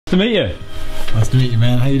to meet you. Nice to meet you,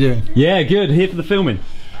 man. How you doing? Yeah, good. Here for the filming.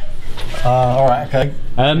 Alright, okay.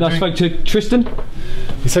 I spoke to Tristan.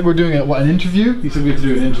 He said we're doing an interview? He said we had to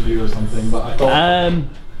do an interview or something, but I thought...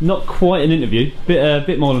 not quite an interview.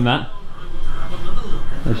 Bit more than that.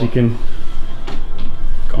 As you can...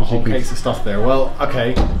 Got a whole case of stuff there. Well,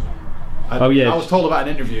 okay. Oh yeah. I was told about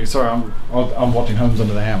an interview. Sorry, I'm watching Homes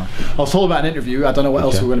Under the Hammer. I was told about an interview. I don't know what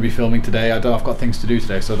else we're going to be filming today. I've got things to do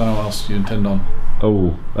today, so I don't know what else you intend on.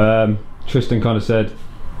 Oh, Tristan kind of said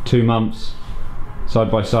 2 months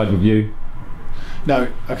side by side with you. No,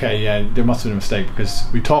 okay, yeah, there must have been a mistake because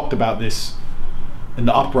we talked about this in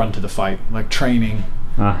the up run to the fight, like training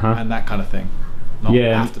and that kind of thing. Not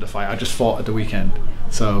after the fight. I just fought at the weekend,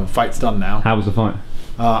 so fight's done now. How was the fight?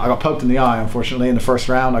 I got poked in the eye, unfortunately, in the first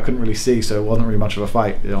round. I couldn't really see, so it wasn't really much of a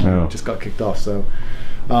fight. You know, just got kicked off. So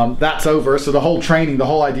that's over. So the whole training, the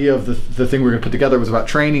whole idea of the thing we were going to put together was about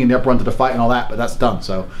training and the up run to the fight and all that, but that's done.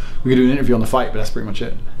 So we're going to do an interview on the fight, but that's pretty much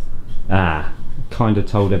it. Kind of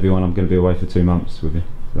told everyone I'm going to be away for 2 months with you.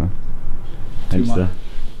 So. 2 months.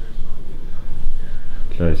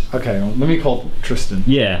 Okay, well, let me call Tristan.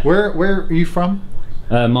 Yeah. Where are you from?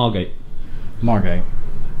 Margate. Margate.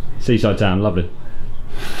 Seaside town, lovely.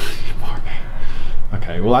 Margate.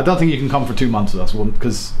 Okay, well I don't think you can come for 2 months with us,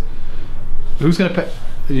 because who's going to pay?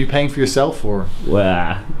 Are you paying for yourself or?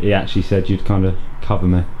 Well, he actually said you'd kind of cover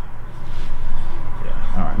me.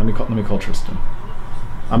 Yeah. All right, let me call Tristan.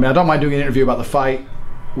 I mean, I don't mind doing an interview about the fight.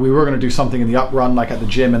 We were going to do something in the up run, like at the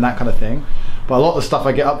gym and that kind of thing. But a lot of the stuff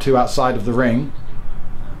I get up to outside of the ring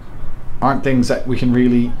aren't things that we can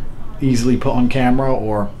really easily put on camera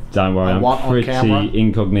or don't worry, I'm pretty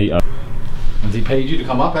incognito. Has he paid you to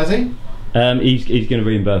come up, has he? He's going to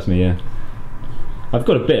reimburse me, yeah. I've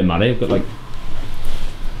got a bit of money, I've got like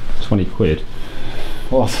 20 quid.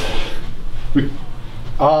 What?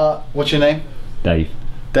 What's your name? Dave.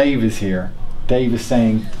 Dave is here. Dave is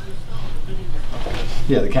saying,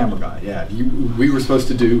 yeah, the camera guy, yeah. We were supposed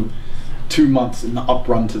to do 2 months in the up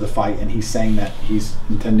run to the fight, and he's saying that he's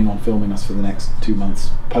intending on filming us for the next 2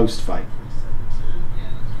 months post-fight.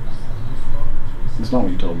 That's not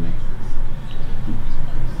what you told me.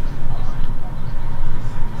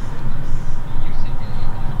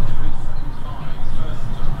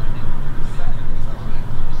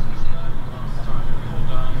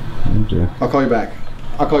 I'll call you back.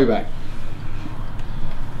 I'll call you back.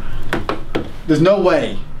 There's no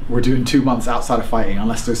way we're doing 2 months outside of fighting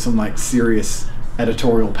unless there's some like serious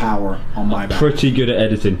editorial power on my back. Pretty good at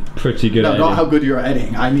editing. Pretty good at editing. Not how good you're at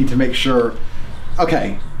editing. I need to make sure.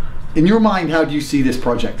 Okay, in your mind, how do you see this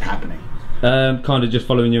project happening? Kind of just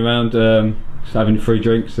following you around, having free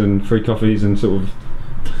drinks and free coffees and sort of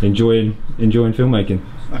enjoying filmmaking.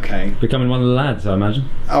 Okay. Becoming one of the lads, I imagine.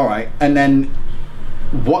 All right, and then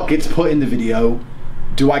what gets put in the video?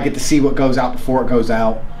 Do I get to see what goes out before it goes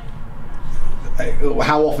out?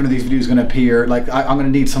 How often are these videos going to appear? Like, I'm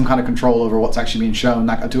going to need some kind of control over what's actually being shown,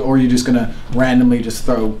 or are you just going to randomly just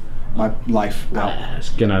throw my life out? It's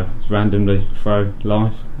going to randomly throw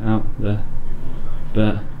life out there,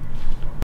 but